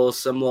people,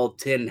 some little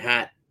tin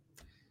hat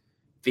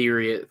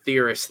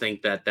theorists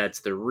think that that's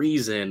the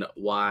reason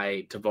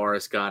why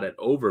Tavares got it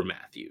over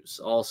Matthews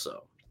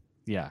also.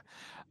 Yeah.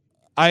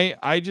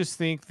 I just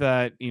think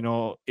that,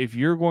 if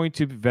you're going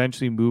to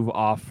eventually move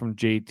off from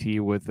JT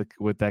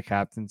with that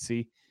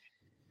captaincy,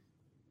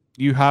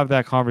 you have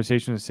that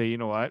conversation to say, you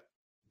know what,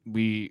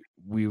 we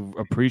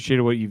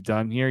appreciated what you've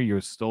done here.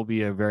 You'll still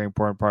be a very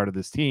important part of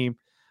this team,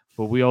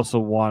 but we also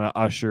want to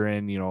usher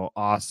in,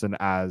 Austin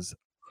as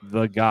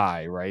the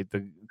guy, right?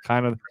 The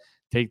kind of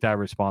take that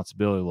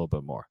responsibility a little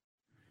bit more.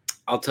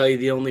 I'll tell you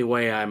the only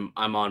way I'm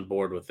on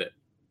board with it.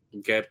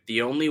 Okay,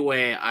 the only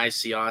way I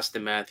see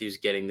Austin Matthews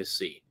getting the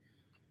C.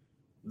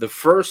 The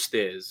first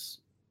is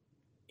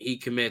he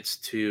commits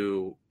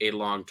to a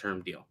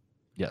long-term deal.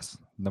 Yes.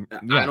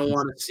 I don't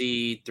want to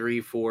see 3,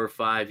 4,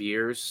 5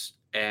 years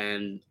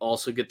and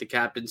also get the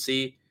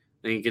captaincy.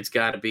 I think it's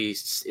got to be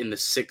in the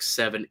 6,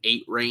 7,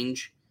 8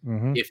 range.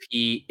 Mm-hmm.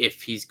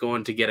 If he's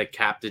going to get a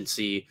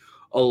captaincy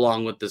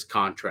along with this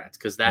contract,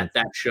 because that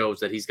shows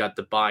that he's got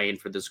the buy-in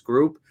for this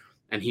group,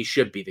 and he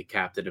should be the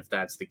captain if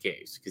that's the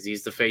case, because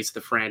he's the face of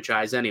the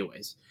franchise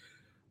anyways.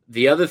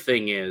 The other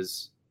thing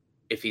is,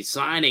 if he's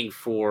signing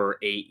for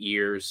 8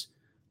 years,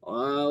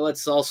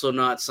 let's also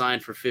not sign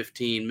for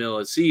 $15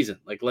 million a season.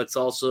 Like, let's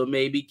also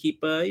maybe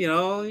keep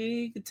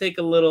you can take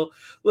a little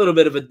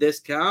bit of a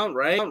discount,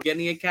 right?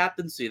 Getting a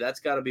captaincy, that's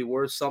got to be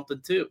worth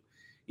something too.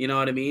 You know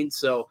what I mean?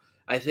 So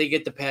I think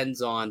it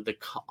depends on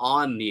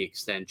the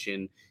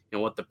extension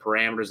and what the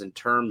parameters and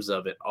terms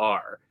of it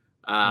are.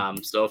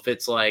 So if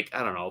it's like,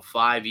 I don't know,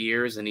 5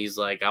 years and he's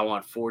like, I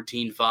want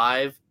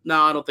 14.5,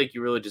 no, I don't think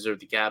you really deserve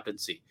the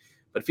captaincy.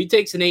 But if he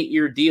takes an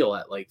 8-year deal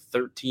at like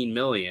 13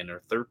 million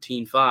or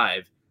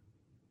 13.5,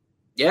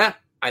 yeah,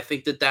 I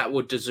think that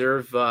would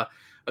deserve a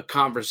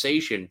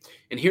conversation.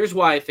 And here's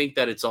why I think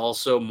that it's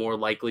also more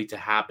likely to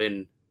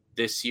happen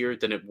this year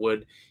than it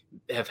would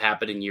have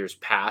happened in years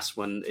past,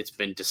 when it's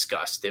been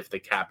discussed if the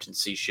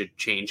captaincy should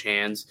change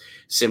hands,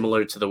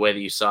 similar to the way that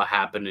you saw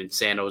happen in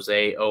San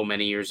Jose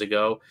many years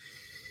ago.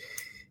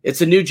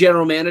 It's a new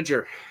general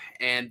manager,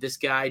 and this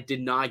guy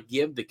did not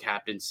give the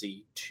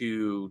captaincy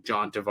to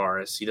John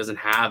Tavares. He doesn't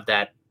have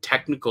that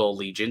technical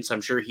allegiance.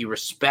 I'm sure he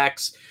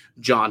respects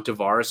John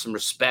Tavares and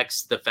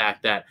respects the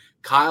fact that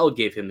Kyle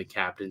gave him the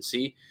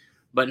captaincy.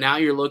 But now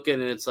you're looking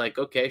and it's like,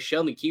 okay,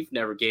 Sheldon Keefe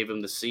never gave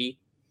him the C,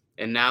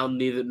 and now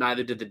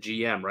neither did the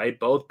GM, right?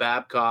 Both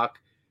Babcock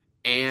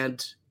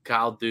and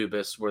Kyle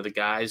Dubas were the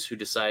guys who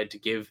decided to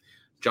give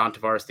John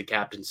Tavares the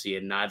captaincy,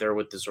 and neither are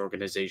with this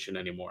organization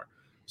anymore.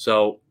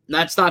 So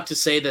that's not to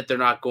say that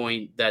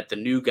that the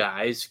new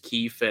guys,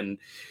 Keefe and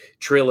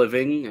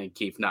Treliving, and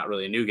Keefe not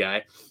really a new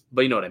guy,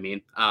 but you know what I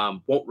mean,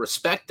 won't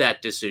respect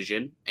that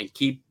decision and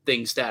keep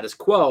things status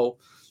quo.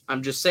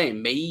 I'm just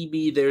saying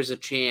maybe there's a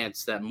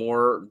chance that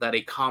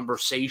a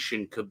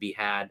conversation could be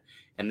had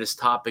and this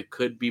topic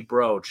could be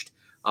broached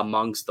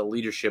amongst the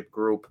leadership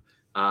group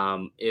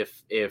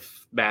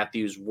if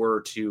Matthews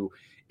were to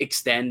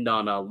extend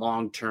on a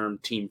long-term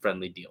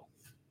team-friendly deal.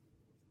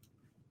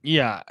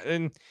 Yeah,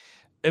 and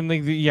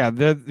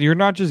you're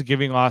not just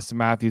giving Austin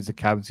Matthews the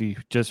captaincy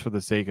just for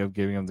the sake of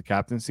giving him the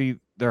captaincy.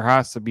 There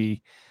has to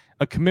be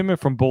a commitment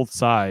from both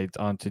sides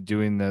onto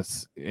doing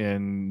this,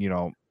 and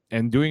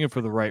doing it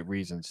for the right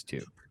reasons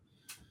too.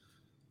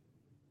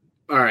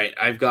 All right,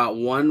 I've got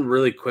one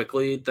really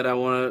quickly that I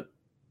want to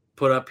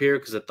put up here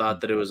because I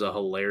thought that it was a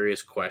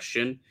hilarious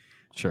question.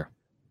 Sure.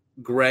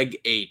 Greg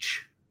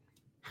H.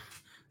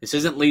 This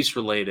isn't Leafs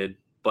related,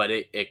 but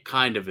it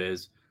kind of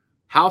is.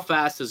 How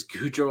fast does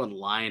Gaudreau and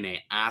Laine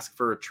ask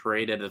for a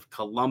trade out of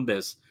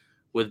Columbus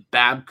with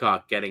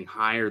Babcock getting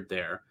hired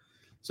there?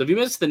 So if you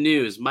missed the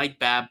news, Mike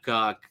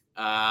Babcock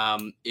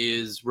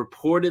is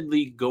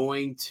reportedly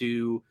going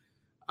to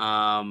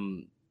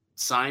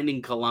sign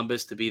in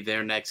Columbus to be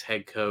their next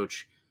head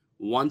coach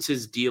once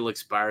his deal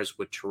expires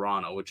with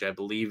Toronto, which I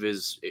believe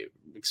is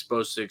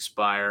supposed to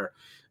expire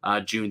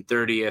June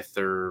 30th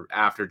or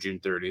after June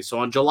 30th. So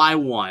on July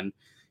 1,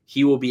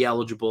 he will be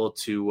eligible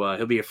to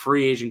he'll be a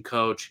free agent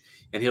coach,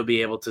 and he'll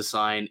be able to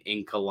sign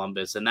in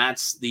Columbus. And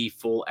that's the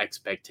full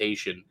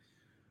expectation.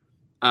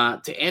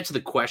 To answer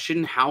the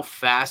question, how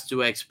fast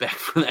do I expect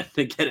for them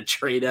to get a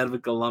trade out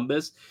of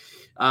Columbus?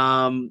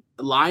 Laine,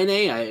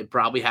 it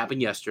probably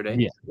happened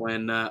yesterday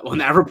when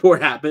that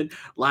report happened.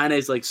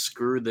 Laine's like,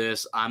 screw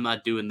this. I'm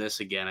not doing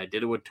this again. I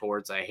did it with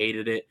Torts. I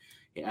hated it.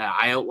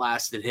 I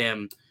outlasted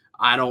him.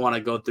 I don't want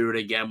to go through it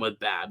again with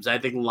Babs. I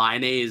think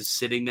Laine is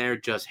sitting there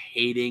just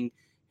hating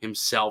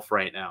himself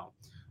right now.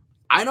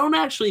 I don't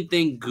actually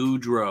think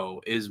Gaudreau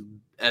is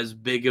as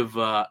big of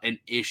an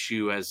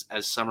issue as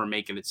some are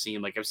making it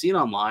seem. Like, I've seen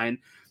online,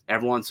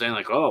 everyone saying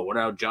like, oh, what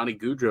about Johnny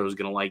Gaudreau is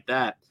going to like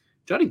that?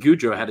 Johnny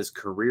Gaudreau had his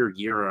career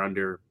year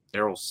under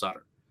Daryl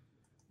Sutter,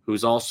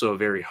 who's also a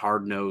very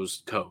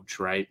hard-nosed coach,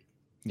 right?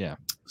 Yeah.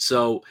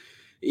 So,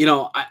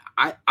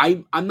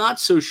 I'm not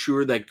so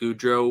sure that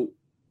Gaudreau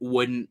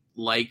wouldn't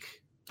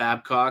like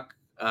Babcock.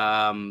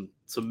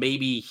 So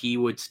maybe he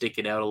would stick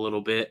it out a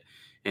little bit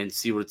and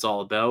see what it's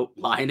all about.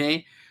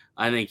 Laine,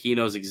 I think he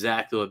knows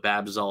exactly what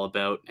Babs is all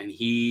about, and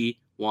he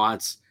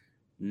wants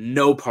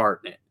no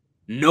part in it.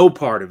 No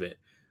part of it.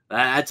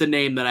 That's a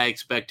name that I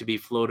expect to be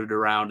floated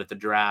around at the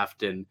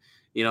draft and,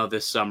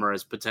 this summer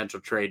as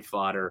potential trade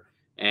fodder.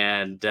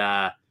 And,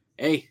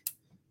 hey,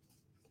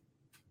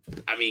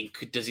 I mean,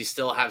 does he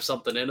still have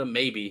something in him?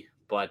 Maybe,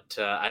 but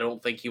I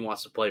don't think he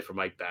wants to play for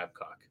Mike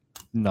Babcock.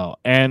 No,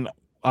 and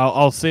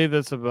I'll say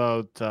this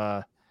about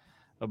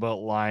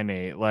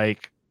Laine.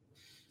 Like,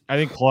 I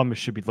think Columbus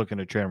should be looking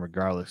to trade him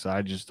regardless.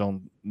 I just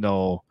don't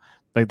know.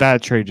 Like,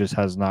 that trade just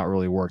has not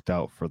really worked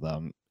out for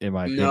them, in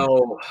my opinion.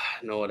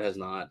 No, it has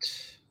not.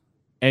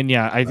 And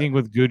yeah, I think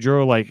with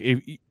Gaudreau, like,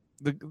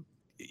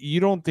 you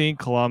don't think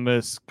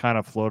Columbus kind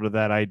of floated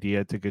that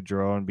idea to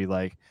Gaudreau and be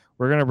like,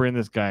 we're gonna bring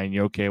this guy, and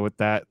you okay with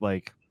that?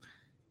 Like,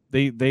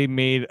 they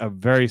made a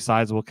very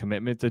sizable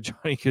commitment to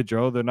Johnny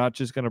Gaudreau. They're not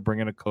just gonna bring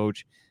in a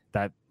coach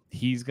that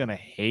he's gonna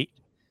hate,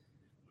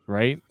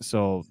 right?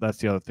 So that's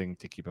the other thing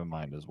to keep in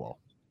mind as well.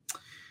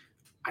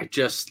 I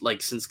just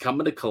like since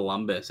coming to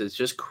Columbus, it's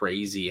just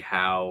crazy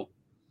how,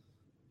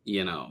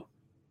 you know,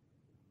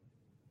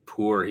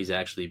 poor he's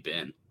actually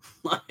been.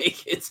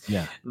 Like it's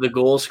Yeah. the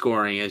goal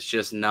scoring is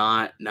just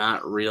not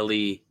really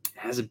he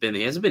hasn't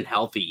been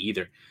healthy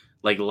either.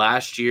 Like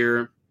last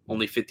year,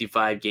 only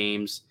 55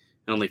 games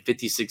and only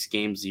 56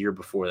 games the year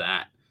before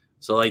that.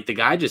 So like the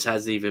guy just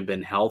hasn't even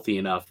been healthy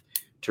enough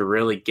to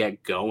really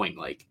get going.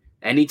 Like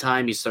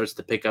anytime he starts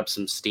to pick up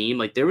some steam,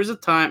 like there was a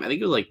time, I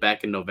think it was like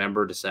back in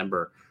November,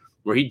 December,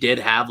 where he did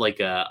have like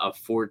a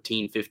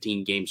 14,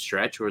 15 game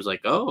stretch where it's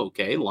like, oh,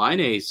 okay,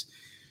 Line's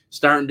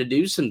starting to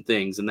do some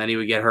things, and then he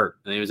would get hurt,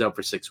 and he was out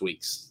for 6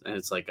 weeks. And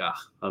it's like,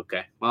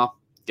 okay, well,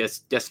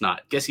 guess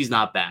not. Guess he's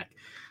not back.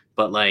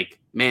 But like,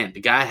 man,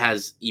 the guy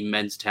has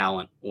immense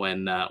talent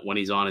when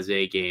he's on his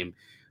A game.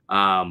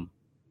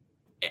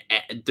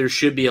 There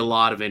should be a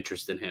lot of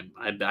interest in him.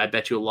 I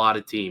bet you a lot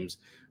of teams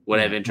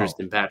would have interest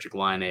in Patrick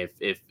Laine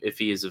if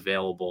he is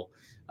available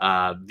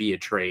via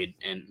trade,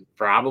 and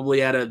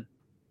probably at a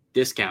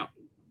discount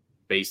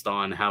based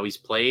on how he's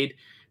played,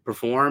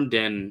 performed,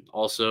 and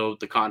also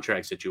the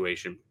contract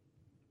situation.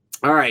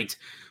 All right,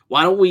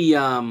 why don't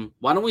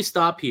we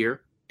stop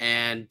here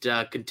and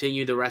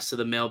continue the rest of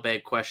the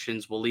mailbag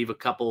questions? We'll leave a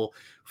couple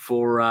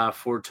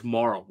for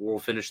tomorrow. We'll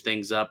finish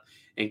things up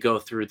and go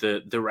through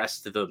the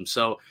rest of them.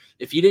 So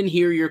if you didn't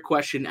hear your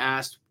question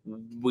asked,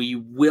 we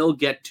will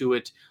get to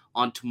it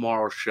on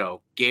tomorrow's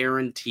show,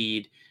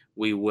 guaranteed.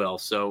 We will.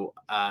 So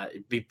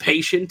be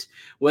patient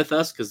with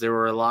us because there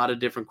were a lot of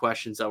different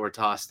questions that were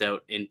tossed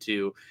out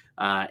into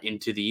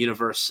the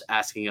universe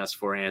asking us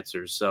for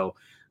answers. So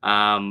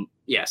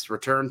yes,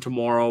 return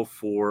tomorrow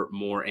for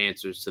more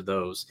answers to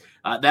those.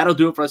 That'll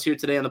do it for us here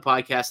today on the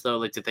podcast, though.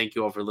 I'd like to thank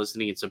you all for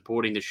listening and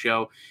supporting the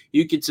show.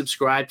 You can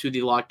subscribe to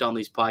the Locked On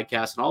Leafs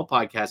podcast on all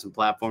podcasts and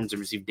platforms and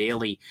receive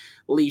daily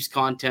Leafs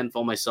content.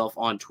 Follow myself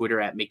on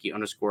Twitter at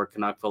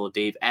Mickey_Canuck. Follow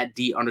Dave at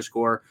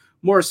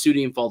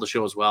D_Morris and follow the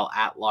show as well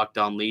at Locked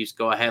On Leafs.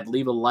 Go ahead,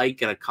 leave a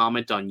like and a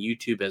comment on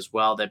YouTube as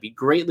well. That'd be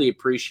greatly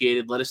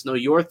appreciated. Let us know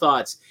your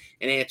thoughts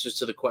and answers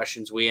to the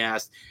questions we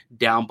asked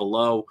down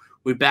below.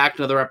 We'll be back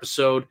another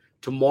episode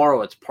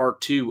tomorrow. It's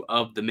part 2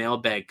 of the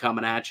mailbag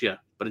coming at you.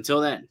 But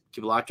until then,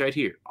 keep it locked right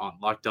here on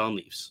Locked On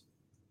Leafs.